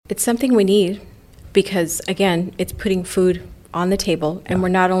It's something we need because, again, it's putting food on the table, and we're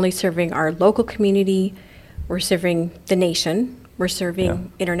not only serving our local community, we're serving the nation, we're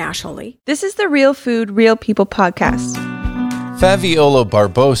serving internationally. This is the Real Food, Real People podcast. Fabiola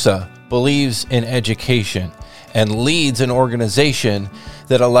Barbosa believes in education and leads an organization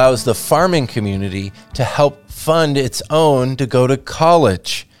that allows the farming community to help fund its own to go to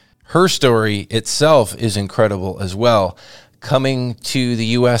college. Her story itself is incredible as well. Coming to the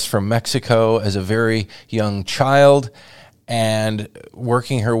U.S. from Mexico as a very young child and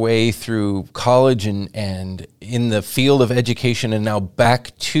working her way through college and in the field of education, and now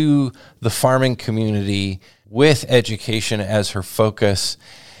back to the farming community with education as her focus.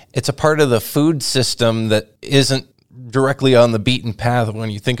 It's a part of the food system that isn't directly on the beaten path when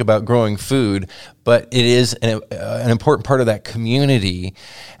you think about growing food, but it is an important part of that community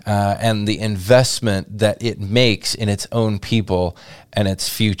and the investment that it makes in its own people and its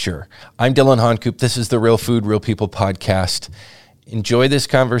future. I'm Dylan Honcoop. This is the Real Food, Real People podcast. Enjoy this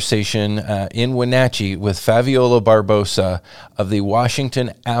conversation in Wenatchee with Fabiola Barbosa of the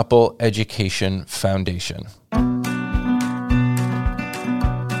Washington Apple Education Foundation.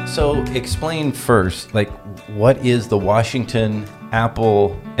 So explain first, like, what is the Washington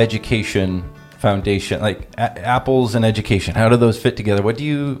Apple Education Foundation? Like, apples and education, how do those fit together? What do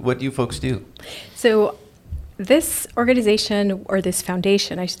you folks do? So this organization, or this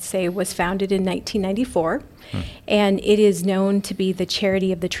foundation, I should say, was founded in 1994, and it is known to be the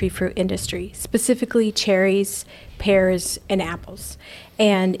charity of the tree fruit industry, specifically cherries, pears, and apples.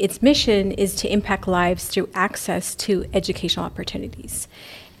 And its mission is to impact lives through access to educational opportunities.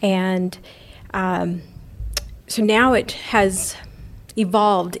 And so now it has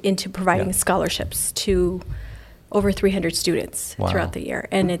evolved into providing scholarships to over 300 students throughout the year.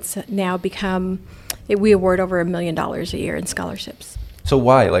 And it's now become, we award over $1 million a year in scholarships. So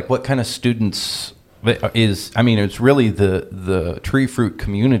why? Like, what kind of students it's really the tree fruit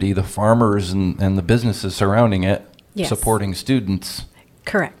community, the farmers and the businesses surrounding it, supporting students.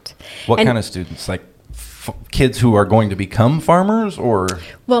 Correct. What kind of students? Like, kids who are going to become farmers, or?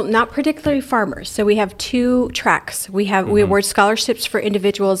 Well, not particularly farmers. So we have two tracks. We award scholarships for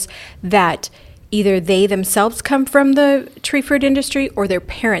individuals that either they themselves come from the tree fruit industry or their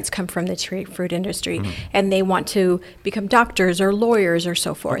parents come from the tree fruit industry, and they want to become doctors or lawyers or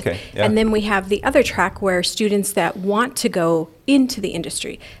so forth. Okay, yeah. And then we have the other track where students that want to go into the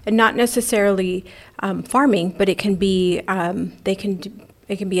industry, and not necessarily farming, but it can be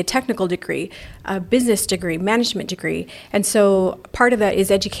it can be a technical degree, a business degree, management degree. And so part of that is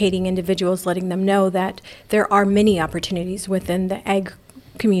educating individuals, letting them know that there are many opportunities within the ag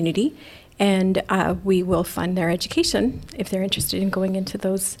community, and we will fund their education if they're interested in going into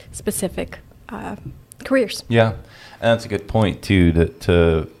those specific careers. Yeah, and that's a good point too,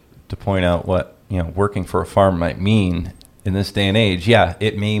 to point out what working for a farm might mean in this day and age. Yeah,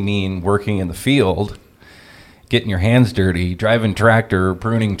 it may mean working in the field, getting your hands dirty, driving tractor,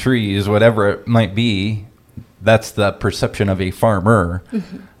 pruning trees, whatever it might be. That's the perception of a farmer.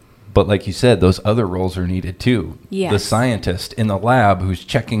 But like you said, those other roles are needed too. Yes. The scientist in the lab who's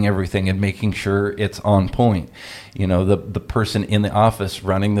checking everything and making sure it's on point. The person in the office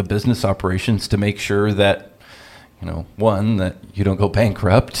running the business operations to make sure that, one, that you don't go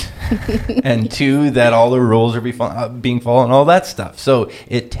bankrupt, and two, that all the rules are being followed, and all that stuff. So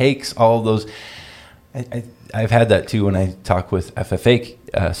it takes all those. I've had that too when I talk with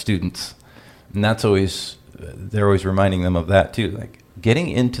FFA students, and they're always reminding them of that too. Like, getting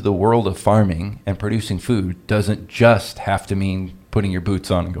into the world of farming and producing food doesn't just have to mean putting your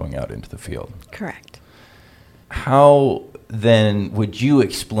boots on and going out into the field. Correct. How then would you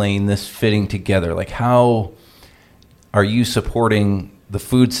explain this fitting together? Like, how are you supporting the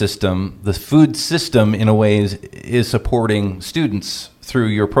food system? The food system, in a way, is supporting students through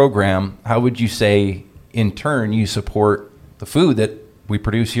your program. How would you say, in turn, you support the food that we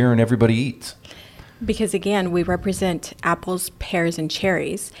produce here and everybody eats? Because again, we represent apples, pears, and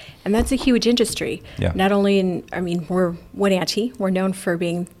cherries, and that's a huge industry. Yeah. Not only we're Wenatchee, we're known for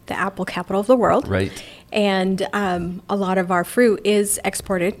being the apple capital of the world. Right. And a lot of our fruit is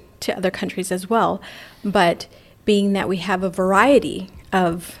exported to other countries as well. But being that we have a variety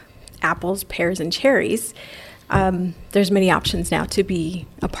of apples, pears, and cherries, there's many options now to be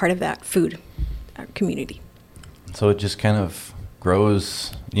a part of that food community. So it just kind of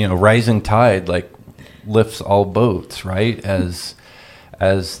grows, rising tide, like, lifts all boats, right? As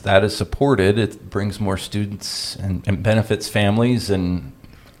that is supported, it brings more students and benefits families, and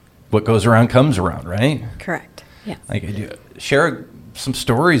what goes around comes around, right? Correct. Yes. Like, share some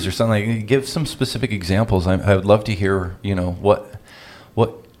stories or something. Like, give some specific examples. I would love to hear, what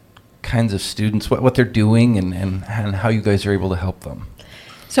kinds of students, what they're doing, and how you guys are able to help them?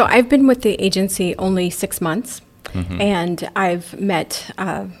 So I've been with the agency only 6 months, and I've met,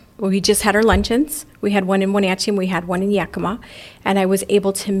 we just had our luncheons. We had one in Wenatchee and we had one in Yakima, and I was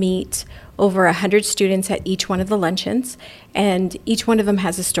able to meet over 100 students at each one of the luncheons, and each one of them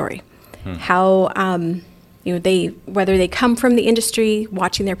has a story. How, whether they come from the industry,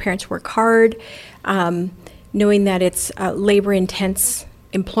 watching their parents work hard, knowing that it's labor-intense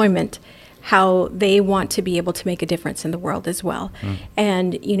employment, how they want to be able to make a difference in the world as well.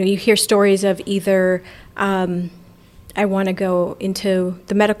 And, you hear stories of either, I want to go into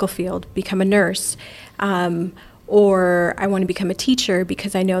the medical field, become a nurse, or I want to become a teacher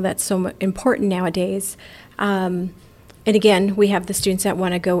because I know that's so important nowadays. And again, we have the students that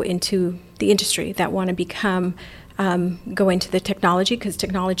want to go into the industry, that want to become, go into the technology, because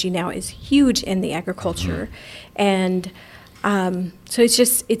technology now is huge in the agriculture. And so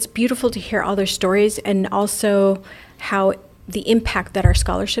it's beautiful to hear all their stories, and also how the impact that our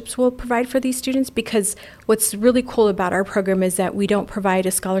scholarships will provide for these students, because what's really cool about our program is that we don't provide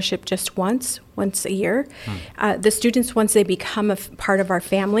a scholarship just once a year. The students, once they become a part of our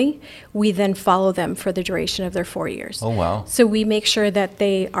family, we then follow them for the duration of their 4 years. Oh, wow. So we make sure that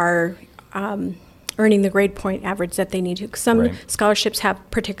they are earning the grade point average that they need to. Some scholarships have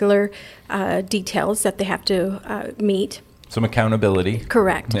particular details that they have to meet. Some accountability.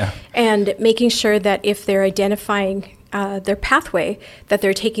 Correct. Yeah. And making sure that if they're identifying their pathway, that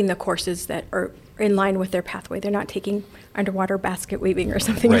they're taking the courses that are in line with their pathway. They're not taking underwater basket weaving or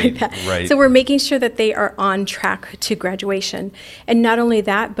something like that. Right. So we're making sure that they are on track to graduation. And not only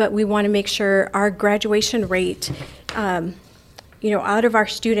that, but we want to make sure our graduation rate, out of our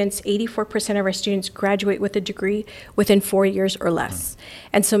students, 84% of our students graduate with a degree within 4 years or less.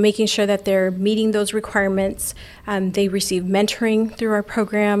 And so making sure that they're meeting those requirements, they receive mentoring through our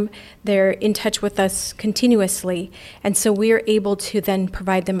program, they're in touch with us continuously, and so we are able to then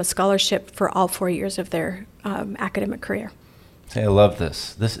provide them a scholarship for all 4 years of their academic career. I love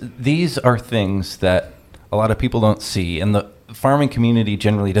this. These are things that a lot of people don't see, and the farming community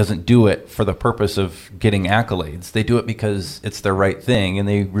generally doesn't do it for the purpose of getting accolades. They do it because it's the right thing, and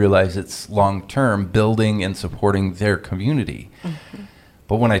they realize it's long-term building and supporting their community.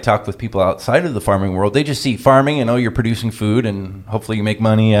 But when I talk with people outside of the farming world, they just see farming and, you're producing food and hopefully you make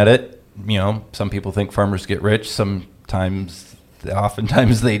money at it. Some people think farmers get rich. Oftentimes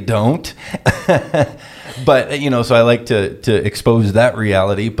they don't. But, so I like to expose that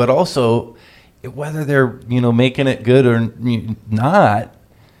reality, but also whether they're, making it good or not,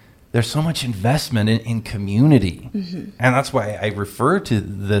 there's so much investment in community. And that's why I refer to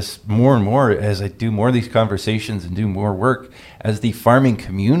this more and more as I do more of these conversations and do more work as the farming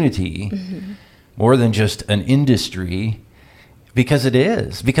community, more than just an industry, because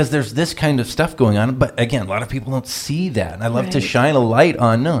there's this kind of stuff going on. But again, a lot of people don't see that. And I love to shine a light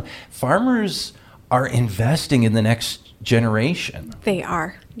on, no, farmers are investing in the next generation. They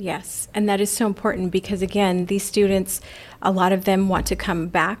are, yes. And that is so important because, again, these students, a lot of them want to come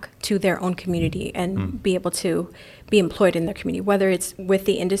back to their own community and be able to be employed in their community, whether it's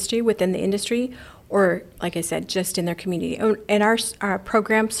within the industry, or, like I said, just in their community. And our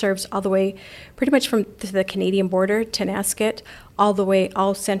program serves all the way pretty much from the Canadian border, Tenasket,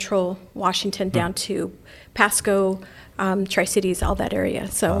 all central Washington down to Pasco, Tri-Cities, all that area.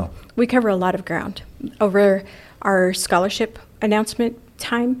 So we cover a lot of ground. Over our scholarship announcement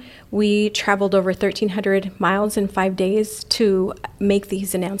time, we traveled over 1,300 miles in 5 days to make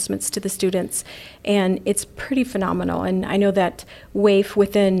these announcements to the students, and it's pretty phenomenal. And I know that WAIF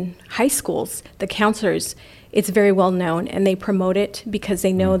within high schools, the counselors, it's very well known, and they promote it because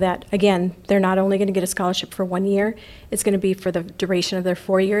they know that, again, they're not only going to get a scholarship for 1 year, it's going to be for the duration of their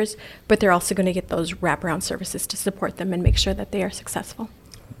 4 years, but they're also going to get those wraparound services to support them and make sure that they are successful.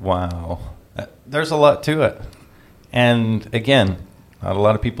 Wow. There's a lot to it. And again, not a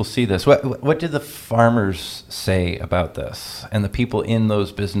lot of people see this. What did the farmers say about this, and the people in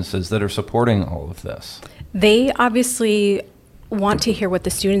those businesses that are supporting all of this? They obviously want to hear what the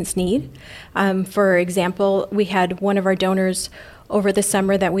students need. For example, we had one of our donors over the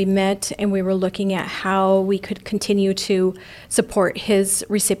summer that we met, and we were looking at how we could continue to support his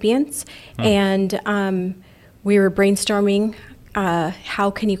recipients. And we were brainstorming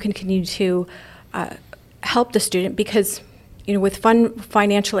how can you continue to help the student, because with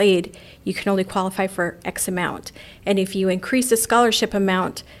financial aid, you can only qualify for X amount. And if you increase the scholarship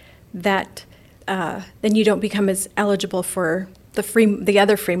amount, that then you don't become as eligible for the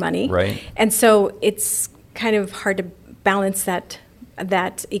other free money. Right. And so it's kind of hard to balance that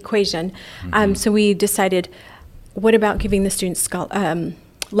equation. So we decided, what about giving the students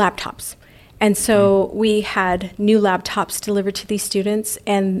laptops. And so we had new laptops delivered to these students,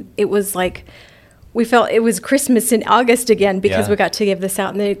 and it was like, we felt it was Christmas in August again because Yeah. we got to give this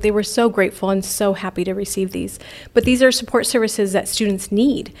out, and they were so grateful and so happy to receive these. But these are support services that students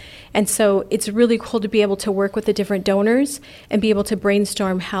need. And so it's really cool to be able to work with the different donors and be able to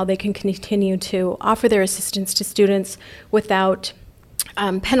brainstorm how they can continue to offer their assistance to students without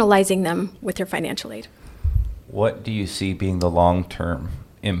penalizing them with their financial aid. What do you see being the long-term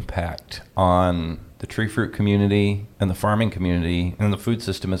impact on the tree fruit community and the farming community and the food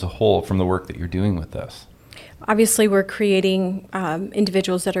system as a whole from the work that you're doing with this? Obviously, we're creating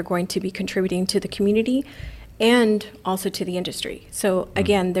individuals that are going to be contributing to the community and also to the industry. So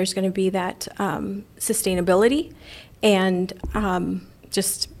again, there's going to be that sustainability and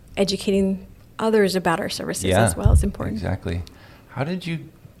just educating others about our services as well is important. Exactly. How did you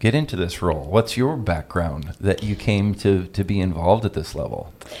get into this role? What's your background that you came to be involved at this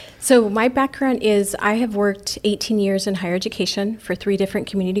level? So my background is I have worked 18 years in higher education for 3 different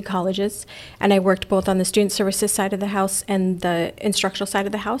community colleges, and I worked both on the student services side of the house and the instructional side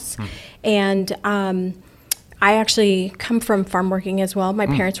of the house. And I actually come from farm working as well. My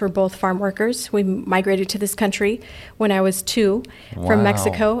parents were both farm workers. We migrated to this country when I was 2 Wow. from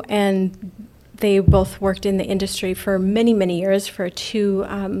Mexico, and they both worked in the industry for many, many years for 2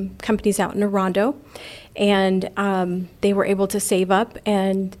 companies out in Orondo. And they were able to save up,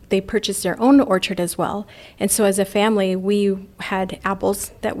 and they purchased their own orchard as well. And so as a family, we had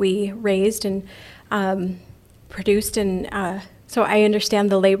apples that we raised and produced. And so I understand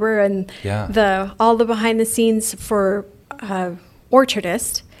the labor and all the behind the scenes for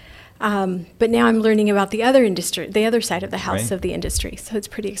orchardist. But now I'm learning about the other industry, the other side of the house Right. of the industry. So it's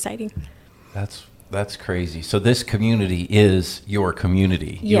pretty exciting. That's crazy. So this community is your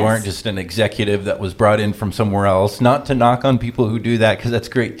community. You Yes. aren't just an executive that was brought in from somewhere else. Not to knock on people who do that, because that's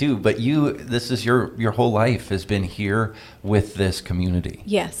great too. But this is your whole life has been here with this community.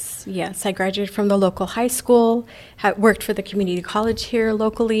 Yes. I graduated from the local high school, worked for the community college here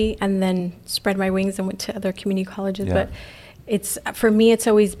locally, and then spread my wings and went to other community colleges. Yeah. But for me, it's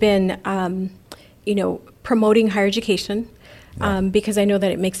always been, promoting higher education. Because I know that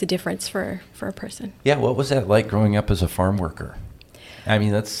it makes a difference for a person. Yeah, what was that like growing up as a farm worker? I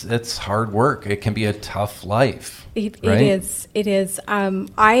mean, that's hard work. It can be a tough life. It right? is.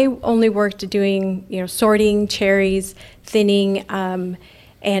 I only worked doing, sorting cherries, thinning,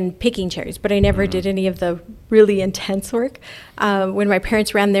 and picking cherries, but I never did any of the really intense work. When my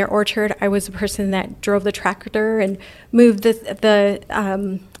parents ran their orchard, I was the person that drove the tractor and moved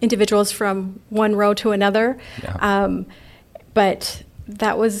the individuals from one row to another. Yeah. But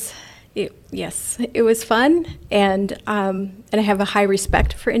that was, it was fun, and I have a high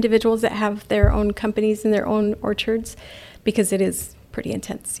respect for individuals that have their own companies and their own orchards, because it is pretty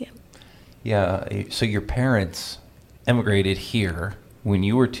intense. Yeah. Yeah. So your parents emigrated here when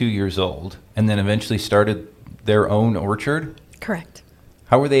you were 2 years old, and then eventually started their own orchard. Correct.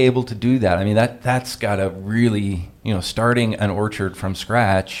 How were they able to do that? I mean, that's got to really, starting an orchard from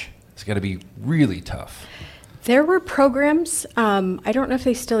scratch, it's got to be really tough. There were programs, I don't know if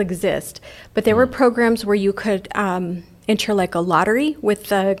they still exist, but there were programs where you could enter like a lottery with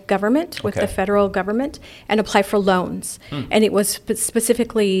the government, with the federal government, and apply for loans. And it was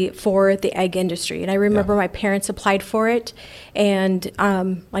specifically for the egg industry. And I remember my parents applied for it. And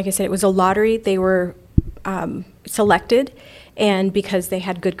like I said, it was a lottery. They were selected. And because they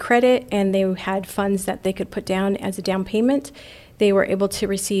had good credit and they had funds that they could put down as a down payment, they were able to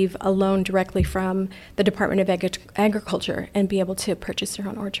receive a loan directly from the Department of Agriculture and be able to purchase their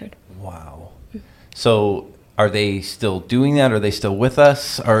own orchard. Wow. So are they still doing that? Are they still with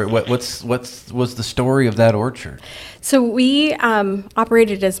us? Or what was the story of that orchard? So we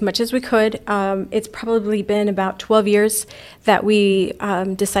operated as much as we could. It's probably been about 12 years that we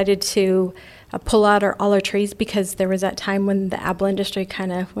decided to pull out all our trees, because there was that time when the apple industry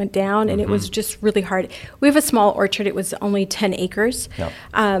kind of went down, and it was just really hard. We have a small orchard. It was only 10 acres. Yep.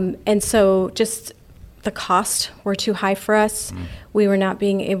 And so just the costs were too high for us. We were not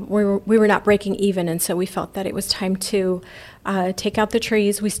we were not breaking even, and so we felt that it was time to take out the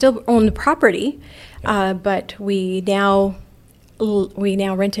trees. We still own the property, but we now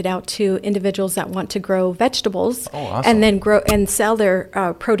rent it out to individuals that want to grow vegetables. Oh, awesome. And then grow and sell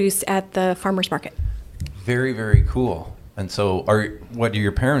their produce at the farmers market. Very, very cool. And so what are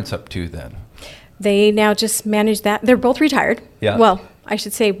your parents up to then? They now just manage that. They're both retired. Yeah. Well, I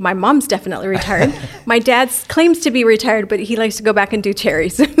should say my mom's definitely retired. My dad claims to be retired, but he likes to go back and do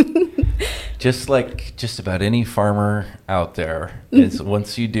cherries. just like just about any farmer out there, is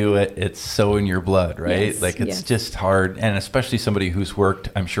once you do it, it's so in your blood, right? Yes, like it's yes. just hard, and especially somebody who's worked,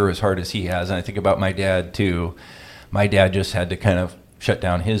 I'm sure, as hard as he has. And I think about my dad too. My dad just had to kind of shut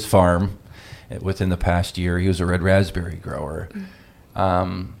down his farm within the past year. He was a red raspberry grower.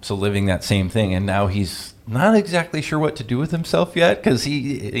 So living that same thing, and now he's not exactly sure what to do with himself yet, because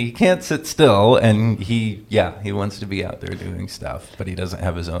he can't sit still, and he wants to be out there doing stuff, but he doesn't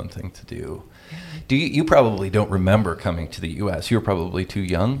have his own thing to do. You probably don't remember coming to the U.S. You were probably too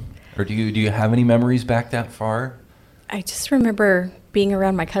young, or do you have any memories back that far? I just remember being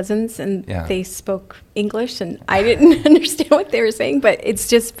around my cousins, and Yeah. they spoke English, and I didn't understand what they were saying, but it's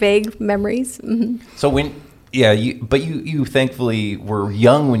just vague memories. So you thankfully were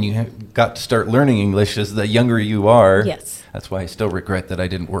young when you got to start learning English. As the younger you are, Yes. That's why I still regret that I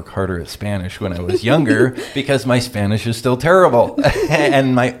didn't work harder at Spanish when I was younger, because my Spanish is still terrible,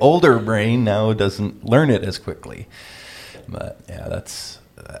 and my older brain now doesn't learn it as quickly. But yeah, that's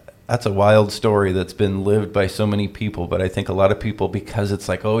a wild story that's been lived by so many people. But I think a lot of people, because it's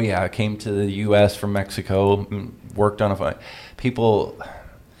like, oh yeah, I came to the U.S. from Mexico, worked on a farm. People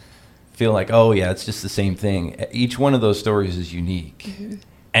feel like, oh yeah, it's just the same thing. Each one of those stories is unique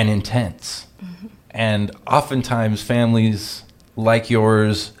and intense. And oftentimes families like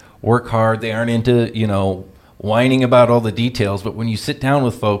yours work hard. They aren't into, whining about all the details. But when you sit down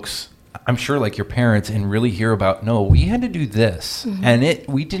with folks, I'm sure like your parents, and really hear about, no, we had to do this. And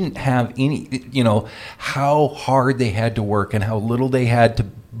we didn't have any, how hard they had to work and how little they had to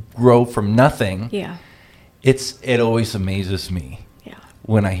grow from nothing. Yeah. It always amazes me Yeah.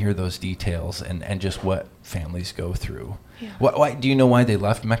 when I hear those details and just what families go through. Yeah. Why do you know why they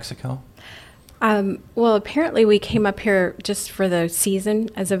left Mexico? Well, apparently we came up here just for the season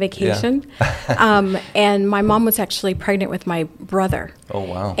as a vacation. And my mom was actually pregnant with my brother. Oh,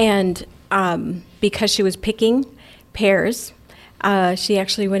 wow. And because she was picking pears, she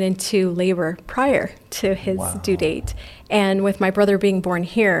actually went into labor prior to his due date. And with my brother being born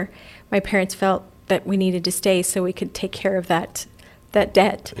here, my parents felt that we needed to stay so we could take care of that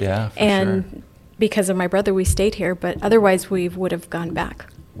debt. Yeah, for and sure. because of my brother, we stayed here, but otherwise we would have gone back.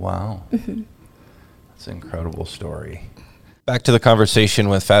 Wow. That's an incredible story. Back to the conversation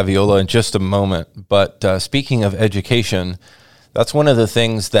with Fabiola in just a moment. But speaking of education, that's one of the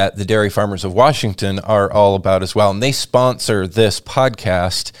things that the Dairy Farmers of Washington are all about as well. And they sponsor this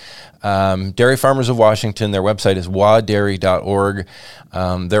podcast. Dairy Farmers of Washington, their website is wadairy.org.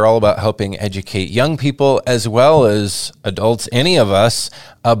 They're all about helping educate young people as well as adults, any of us,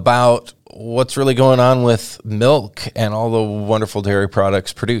 about what's really going on with milk and all the wonderful dairy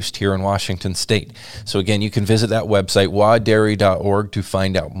products produced here in Washington State. So again, you can visit that website, wadairy.org, to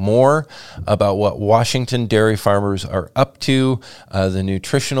find out more about what Washington dairy farmers are up to, the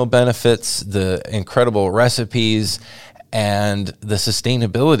nutritional benefits, the incredible recipes, and the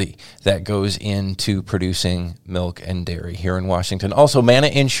sustainability that goes into producing milk and dairy here in Washington. Also, Manna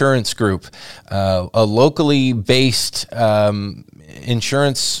Insurance Group, a locally based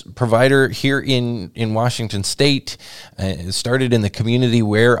insurance provider here in Washington State. It started in the community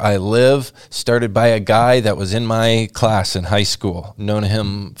where I live, started by a guy that was in my class in high school. Known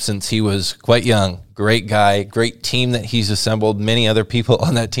him since he was quite young. Great guy, great team that he's assembled, many other people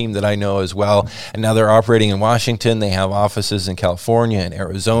on that team that I know as well. And now they're operating in Washington. They have offices in California and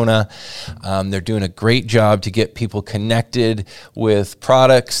Arizona. They're doing a great job to get people connected with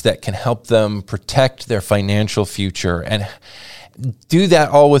products that can help them protect their financial future, and do that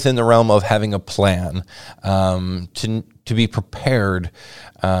all within the realm of having a plan to be prepared.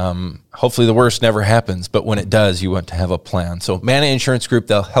 Hopefully the worst never happens, but when it does, you want to have a plan. So Manna Insurance Group,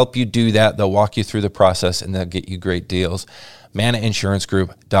 they'll help you do that. They'll walk you through the process, and they'll get you great deals.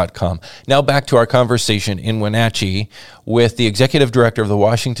 MannaInsuranceGroup.com. Now back to our conversation in Wenatchee with the Executive Director of the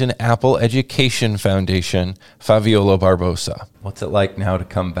Washington Apple Education Foundation, Fabiola Barbosa. What's it like now to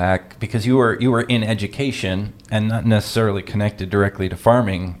come back? Because you were in education and not necessarily connected directly to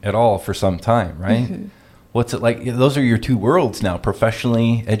farming at all for some time, right? Mm-hmm. What's it like? Those are your two worlds now,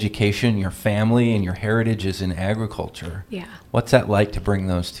 professionally, education, your family, and your heritage is in agriculture. Yeah. What's that like to bring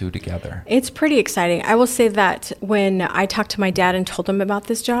those two together? It's pretty exciting. I will say that when I talked to my dad and told him about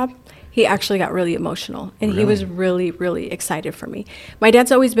this job, he actually got really emotional, and he was really, really excited for me. My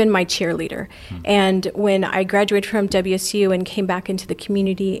dad's always been my cheerleader. And when I graduated from WSU and came back into the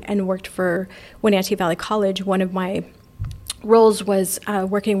community and worked for Wenatchee Valley College, one of my roles was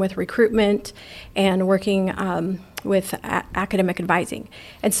working with recruitment and working with academic advising.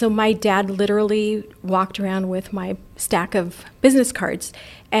 And so my dad literally walked around with my stack of business cards,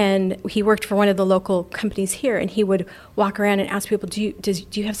 and he worked for one of the local companies here, and he would walk around and ask people, do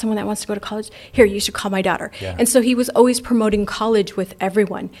you have someone that wants to go to college? Here, you should call my daughter. Yeah. And so he was always promoting college with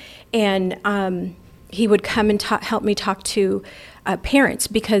everyone. And he would come and help me talk to parents,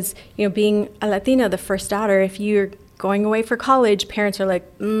 because, being a Latina, the first daughter, if you're going away for college, parents are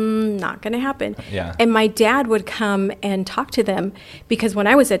like, not going to happen. Yeah. And my dad would come and talk to them, because when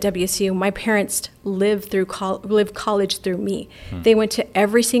I was at WSU, my parents lived college through me. They went to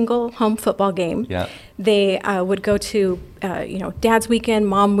every single home football game. Yeah. They would go to, Dad's weekend,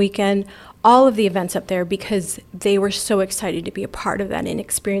 Mom weekend, all of the events up there, because they were so excited to be a part of that and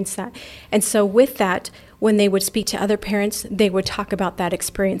experience that. And so with that, when they would speak to other parents, they would talk about that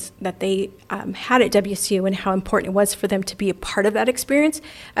experience that they had at WSU and how important it was for them to be a part of that experience,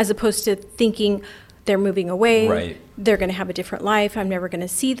 as opposed to thinking they're moving away, Right. They're going to have a different life, I'm never going to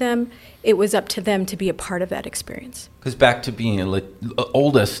see them. It was up to them to be a part of that experience. Because back to being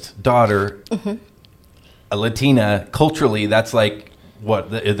oldest daughter, a Latina, culturally, that's like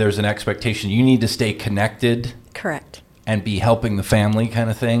there's an expectation. You need to stay connected Correct. and be helping the family kind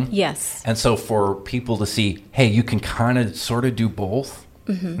of thing. Yes. And so for people to see, hey, you can kind of sort of do both,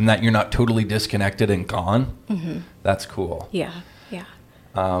 and that you're not totally disconnected and gone, that's cool. Yeah. Yeah.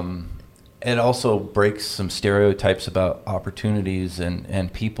 It also breaks some stereotypes about opportunities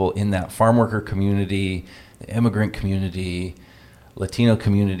and people in that farm worker community, the immigrant community, Latino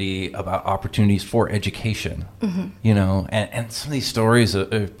community, about opportunities for education, and some of these stories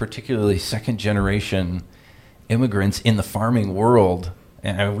of particularly second generation immigrants in the farming world.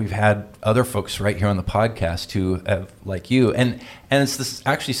 And we've had other folks right here on the podcast who have, like you, and it's this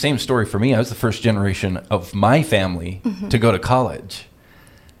actually same story for me. I was the first generation of my family to go to college.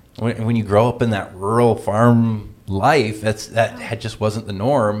 When you grow up in that rural farm life, that just wasn't the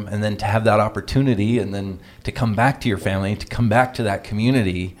norm. And then to have that opportunity, and then to come back to your family, to come back to that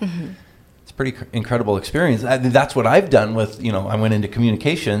community, it's a pretty incredible experience. That's what I've done with, I went into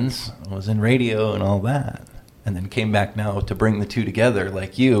communications, I was in radio and all that, and then came back now to bring the two together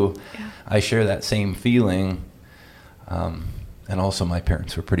like you. Yeah. I share that same feeling. And also my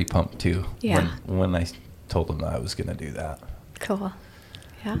parents were pretty pumped too, Yeah. when I told them that I was going to do that. Cool.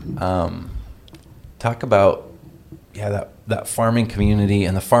 Yeah. Talk about that farming community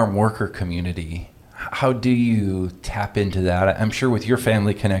and the farm worker community. How do you tap into that? I'm sure with your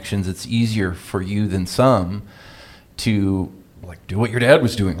family connections, it's easier for you than some to do what your dad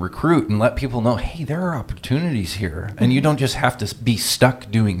was doing, recruit and let people know, hey, there are opportunities here, and you don't just have to be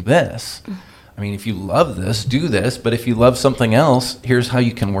stuck doing this. I mean, if you love this, do this, but if you love something else, here's how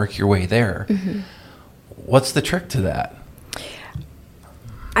you can work your way there. What's the trick to that?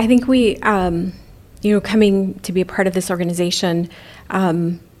 I think we, coming to be a part of this organization,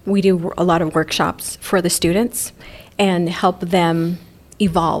 we do a lot of workshops for the students and help them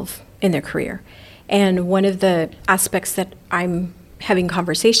evolve in their career. And one of the aspects that I'm having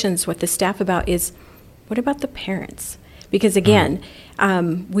conversations with the staff about is, what about the parents? Because again,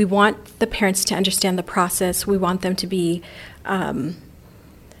 we want the parents to understand the process. We want them to be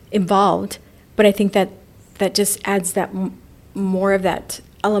involved. But I think that just adds that more of that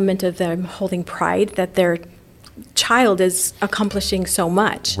element of them holding pride that their child is accomplishing so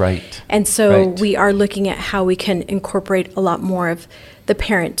much. Right. And so Right. we are looking at how we can incorporate a lot more of the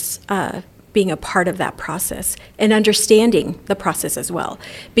parents being a part of that process and understanding the process as well.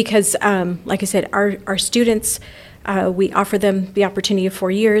 Because, like I said, our students, we offer them the opportunity of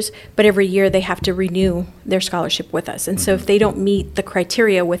 4 years, but every year they have to renew their scholarship with us. And so if they don't meet the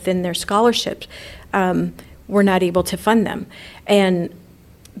criteria within their scholarship, we're not able to fund them. And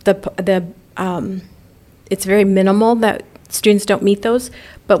it's very minimal that students don't meet those,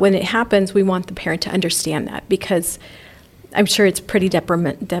 but when it happens, we want the parent to understand that, because I'm sure it's pretty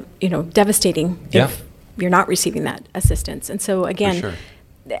devastating Yeah. if you're not receiving that assistance. And so again, sure.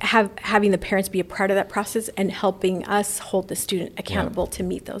 having the parents be a part of that process and helping us hold the student accountable to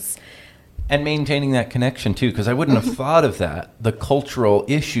meet those. And maintaining that connection too, because I wouldn't have thought of that, the cultural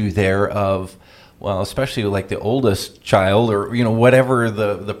issue there of, well, especially like the oldest child, or whatever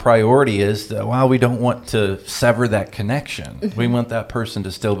the priority is, we don't want to sever that connection. We want that person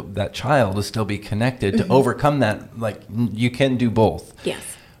that child to still be connected, to overcome that. Like, you can do both. Yes.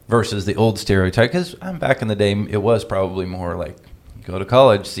 Versus the old stereotype, because back in the day, it was probably more like, go to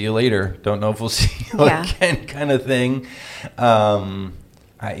college, see you later, don't know if we'll see you again, kind of thing.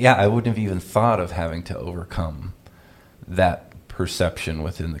 I wouldn't have even thought of having to overcome that perception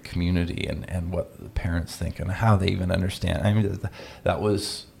within the community and what the parents think and how they even understand. I mean, that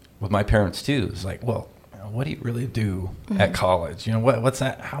was with my parents too. It's like, well, what do you really do at college? You know, what's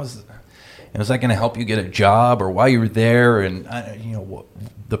that? Is that going to help you get a job, or why you were there? And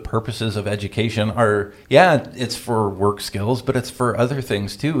the purposes of education are, it's for work skills, but it's for other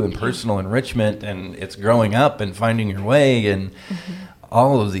things too, and personal enrichment, and it's growing up and finding your way, and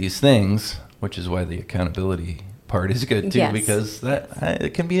all of these things. Which is why the accountability part is good too, Yes. because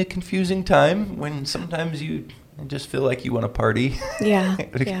it can be a confusing time when sometimes you just feel like you want to party. Yeah.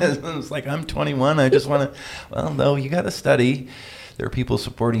 Because it's like, I'm 21, I just want to. Well, no, you got to study. There are people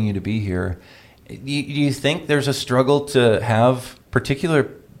supporting you to be here. Do you think there's a struggle to have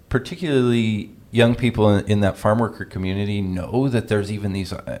particularly young people in that farm worker community know that there's even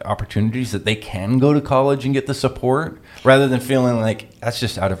these opportunities that they can go to college and get the support, rather than feeling like that's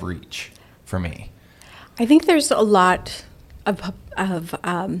just out of reach for me? I think there's a lot of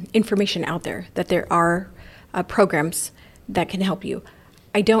information out there, that there are programs that can help you.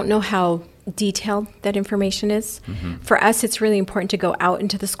 I don't know how detailed that information is. For us, it's really important to go out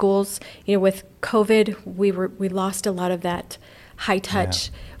into the schools. With COVID, we lost a lot of that high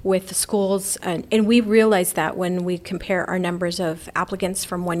touch with the schools, and we realized that when we compare our numbers of applicants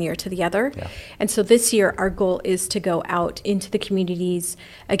from one year to the other. And so this year, our goal is to go out into the communities,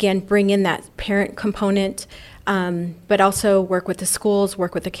 again, bring in that parent component, but also work with the schools,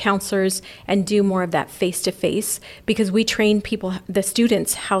 work with the counselors, and do more of that face-to-face, because we train people, the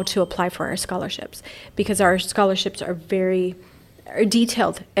students, how to apply for our scholarships, because our scholarships are very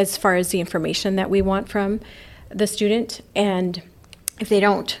detailed as far as the information that we want from the student. And if they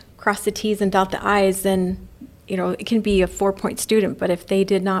don't cross the T's and dot the I's, then it can be a 4-point student, but if they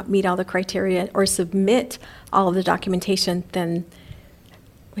did not meet all the criteria or submit all of the documentation, then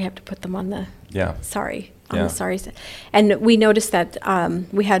we have to put them on the sorry side. And we noticed that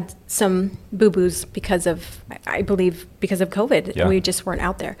we had some boo-boos because of COVID. Yeah. We just weren't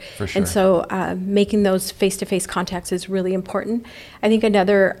out there. For sure. And so making those face-to-face contacts is really important. I think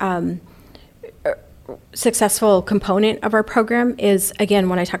another successful component of our program is, again,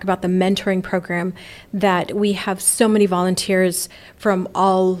 when I talk about the mentoring program, that we have so many volunteers from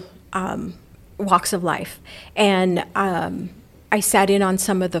all walks of life. And I sat in on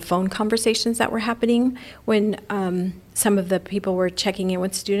some of the phone conversations that were happening when some of the people were checking in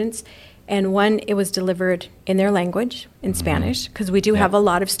with students. And one, it was delivered in their language, in Spanish, because we do have a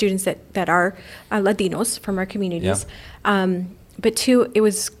lot of students that are Latinos from our communities. But two, it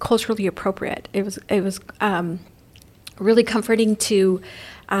was culturally appropriate. It was really comforting to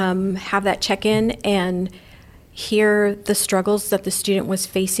have that check-in and hear the struggles that the student was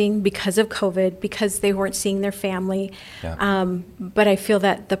facing because of COVID, because they weren't seeing their family. But I feel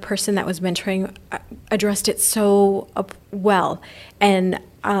that the person that was mentoring addressed it so well. And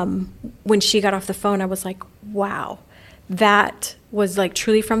when she got off the phone, I was like, wow, that was like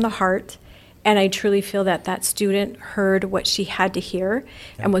truly from the heart. And I truly feel that that student heard what she had to hear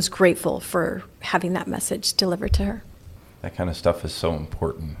and was grateful for having that message delivered to her. That kind of stuff is so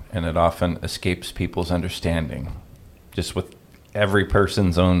important, and it often escapes people's understanding. Just with every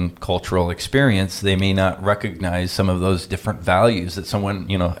person's own cultural experience, they may not recognize some of those different values that someone,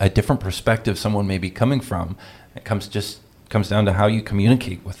 a different perspective someone may be coming from. It comes down to how you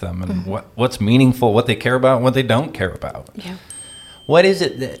communicate with them and what's meaningful, what they care about, and what they don't care about. Yeah. What is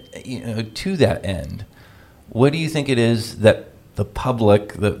it that, to that end, what do you think it is that the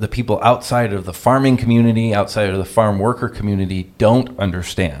public, the people outside of the farming community, outside of the farm worker community don't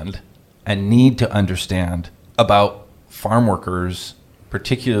understand and need to understand about farm workers,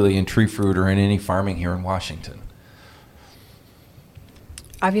 particularly in tree fruit or in any farming here in Washington?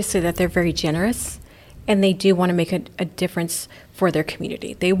 Obviously that they're very generous and they do want to make a difference for their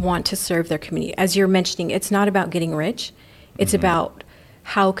community. They want to serve their community. As you're mentioning, it's not about getting rich. It's about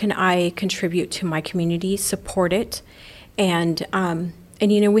how can I contribute to my community, support it. And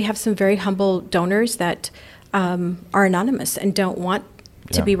we have some very humble donors that are anonymous and don't want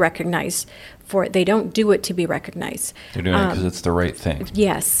to be recognized for it. They don't do it to be recognized. They're doing it because it's the right thing.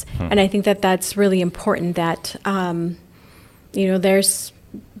 Yes. And I think that that's really important that, there's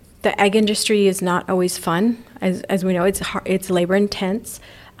the egg industry is not always fun. As we know, it's hard, it's labor intense,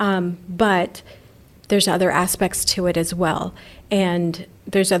 but there's other aspects to it as well. And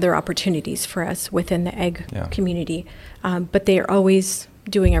there's other opportunities for us within the egg community. But they are always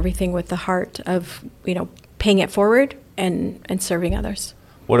doing everything with the heart of, paying it forward and serving others.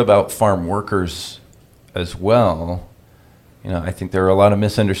 What about farm workers as well? I think there are a lot of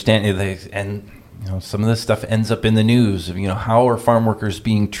misunderstandings, and some of this stuff ends up in the news of, how are farm workers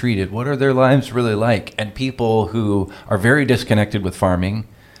being treated? What are their lives really like? And people who are very disconnected with farming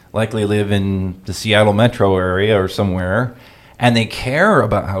likely live in the Seattle metro area or somewhere, and they care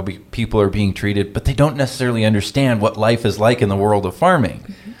about how people are being treated, but they don't necessarily understand what life is like in the world of farming.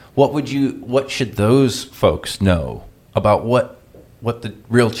 Mm-hmm. What should those folks know about what the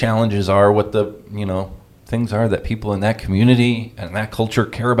real challenges are, what the, things are that people in that community and that culture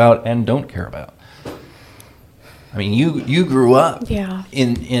care about and don't care about? I mean, you grew up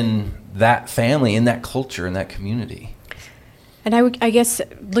in that family, in that culture, in that community. And I guess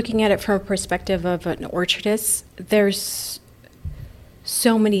looking at it from a perspective of an orchardist, there's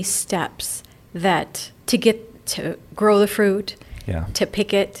so many steps that to get to grow the fruit, to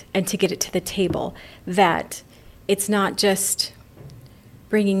pick it, and to get it to the table, that it's not just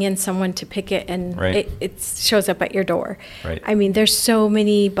bringing in someone to pick it and it shows up at your door. Right. I mean, there's so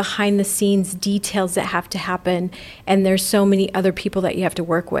many behind the scenes details that have to happen, and there's so many other people that you have to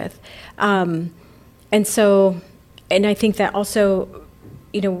work with. And I think that also,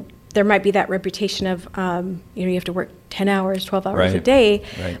 there might be that reputation of, you have to work 10 hours, 12 hours a day,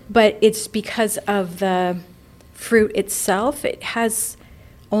 but it's because of the fruit itself. It has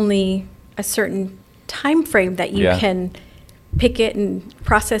only a certain time frame that you can pick it and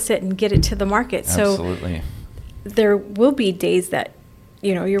process it and get it to the market. Absolutely. So there will be days that,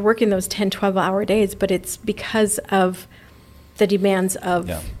 you're working those 10, 12-hour days, but it's because of the demands of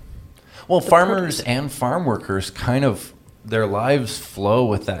Well, farmers and farm workers kind of, their lives flow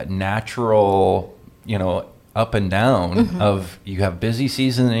with that natural, up and down of, you have busy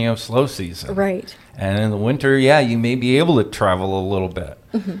season and you have slow season. Right. And in the winter, you may be able to travel a little bit.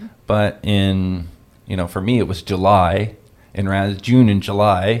 Mm-hmm. But in, for me, it was July. And June and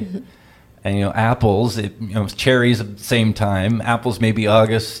July, and apples, cherries at the same time. Apples maybe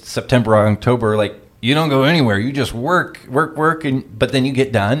August, September, October. Like, you don't go anywhere. You just work, but then you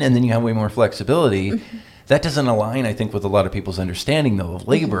get done, and then you have way more flexibility. Mm-hmm. That doesn't align, I think, with a lot of people's understanding though of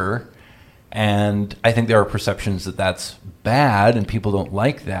labor, and I think there are perceptions that that's bad, and people don't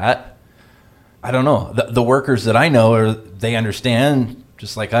like that. I don't know. The workers that I know they understand,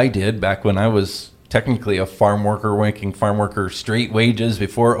 just like I did back when I was technically a farm worker, making farm worker straight wages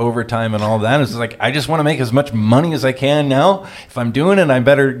before overtime and all that. It's like, I just want to make as much money as I can now. If I'm doing it, I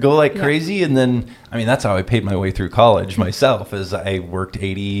better go like crazy. And then, that's how I paid my way through college myself, as I worked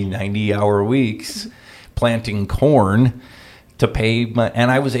 80, 90-hour weeks planting corn to pay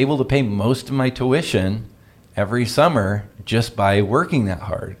and I was able to pay most of my tuition every summer just by working that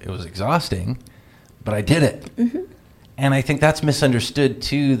hard. It was exhausting, but I did it. Mm-hmm. And I think that's misunderstood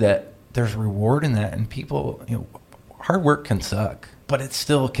too, that there's reward in that, and people, hard work can suck, but it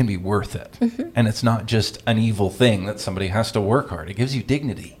still can be worth it. Mm-hmm. And it's not just an evil thing that somebody has to work hard. It gives you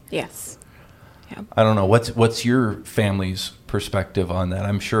dignity. Yes. Yeah. I don't know. What's your family's perspective on that?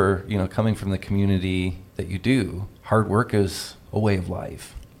 I'm sure, coming from the community that you do, hard work is a way of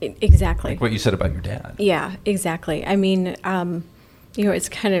life. Exactly. Like what you said about your dad. Yeah, exactly. I mean, it's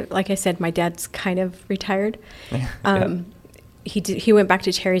kind of, like I said, my dad's kind of retired. He went back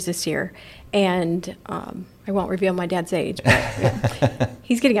to cherries this year, and I won't reveal my dad's age, but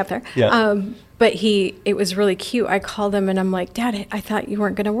he's getting up there. Yeah. But it was really cute. I called him and I'm like, Dad, I thought you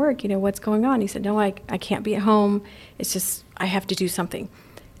weren't going to work. What's going on? He said, no, I can't be at home. It's just, I have to do something.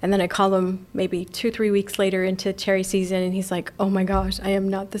 And then I called him maybe 2-3 weeks later into cherry season, and he's like, oh my gosh, I am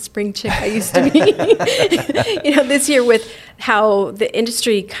not the spring chick I used to be. This year with how the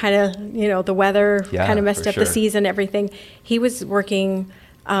industry kind of, the weather kind of messed up the season, everything. He was working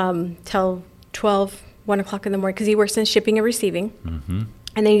till 12, 1 o'clock in the morning, because he works in shipping and receiving. Mm-hmm.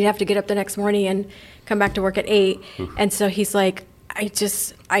 And then he'd have to get up the next morning and come back to work at 8. Oof. And so he's like,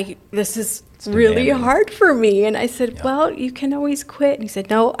 this is really hard for me. And I said, well, you can always quit. And he said,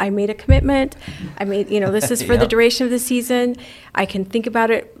 no, I made a commitment. I made, this is for the duration of the season. I can think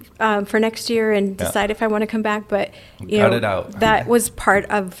about it for next year and decide if I want to come back. But, cut it out. That was part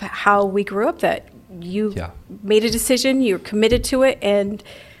of how we grew up, that you made a decision, you're committed to it. And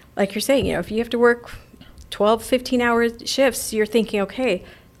like you're saying, if you have to work 12, 15-hour shifts, you're thinking, okay,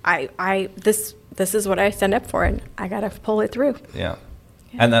 this is what I signed up for, and I got to pull it through. Yeah.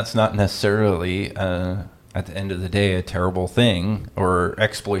 And that's not necessarily, at the end of the day, a terrible thing or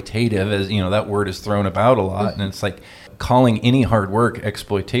exploitative, as, that word is thrown about a lot. Mm-hmm. And it's like calling any hard work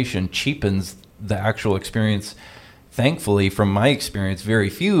exploitation cheapens the actual experience. Thankfully, from my experience, very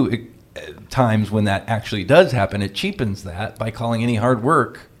few times when that actually does happen, it cheapens that by calling any hard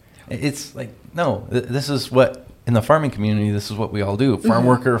work. It's like, no, this is what, in the farming community, this is what we all do. Farm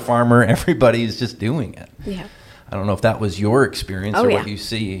worker, farmer, everybody is just doing it. Yeah. I don't know if that was your experience or what you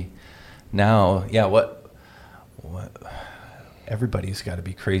see now, yeah, what everybody's got to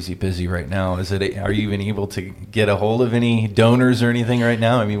be crazy busy right now. Are you even able to get a hold of any donors or anything right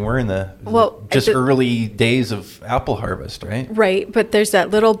now? I mean, we're in the early days of apple harvest, right? Right, but there's that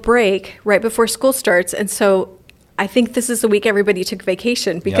little break right before school starts, and so I think this is the week everybody took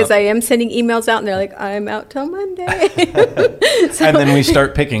vacation, because Yep. I am sending emails out and they're like, I'm out till Monday. So, And then we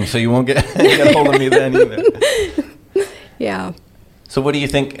start picking, so you won't get a hold of me then either. yeah. So what do you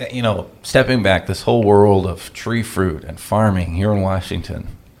think, stepping back, this whole world of tree fruit and farming here in Washington,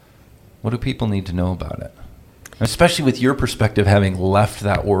 what do people need to know about it? Especially with your perspective, having left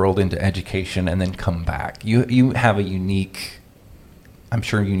that world into education and then come back. You have a unique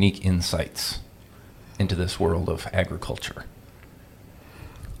insights into this world of agriculture.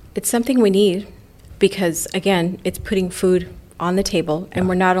 It's something we need because, again, it's putting food on the table, and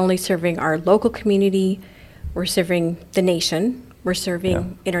we're not only serving our local community, we're serving the nation, we're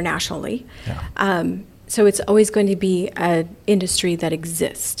serving internationally. Yeah. So it's always going to be an industry that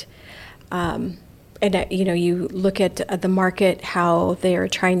exists. And, you look at the market, how they are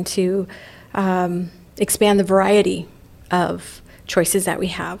trying to expand the variety of choices that we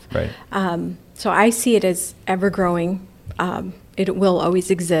have. Right. So I see it as ever growing. It will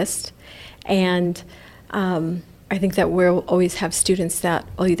always exist. And I think that we'll always have students that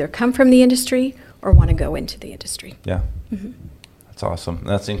will either come from the industry or want to go into the industry. Yeah. Mm-hmm. That's awesome.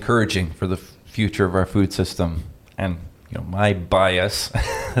 That's encouraging for the future of our food system. And my bias,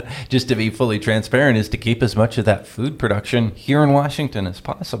 just to be fully transparent, is to keep as much of that food production here in Washington as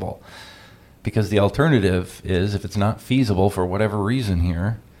possible. Because the alternative is, if it's not feasible for whatever reason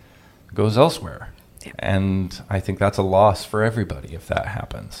here, it goes elsewhere. Yeah. And I think that's a loss for everybody if that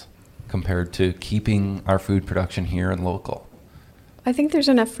happens, compared to keeping our food production here and local. I think there's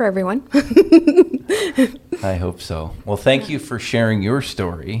enough for everyone. I hope so. Well, thank you for sharing your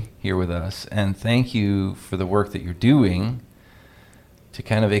story here with us, and thank you for the work that you're doing to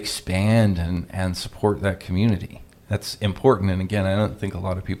kind of expand and support that community. That's important, and again, I don't think a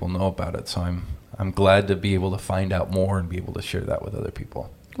lot of people know about it, so I'm glad to be able to find out more and be able to share that with other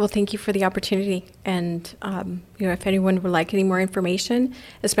people. Well, thank you for the opportunity. And, if anyone would like any more information,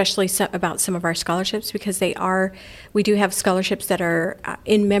 especially about some of our scholarships, because we do have scholarships that are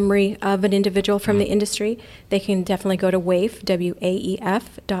in memory of an individual from the industry, they can definitely go to WAEF,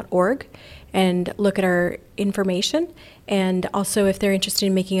 WAEF.org, and look at our information. And also, if they're interested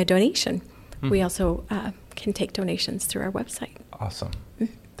in making a donation, we also can take donations through our website. Awesome.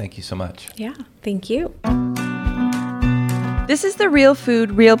 Thank you so much. Yeah, thank you. This is the Real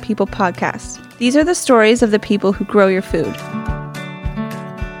Food, Real People podcast. These are the stories of the people who grow your food.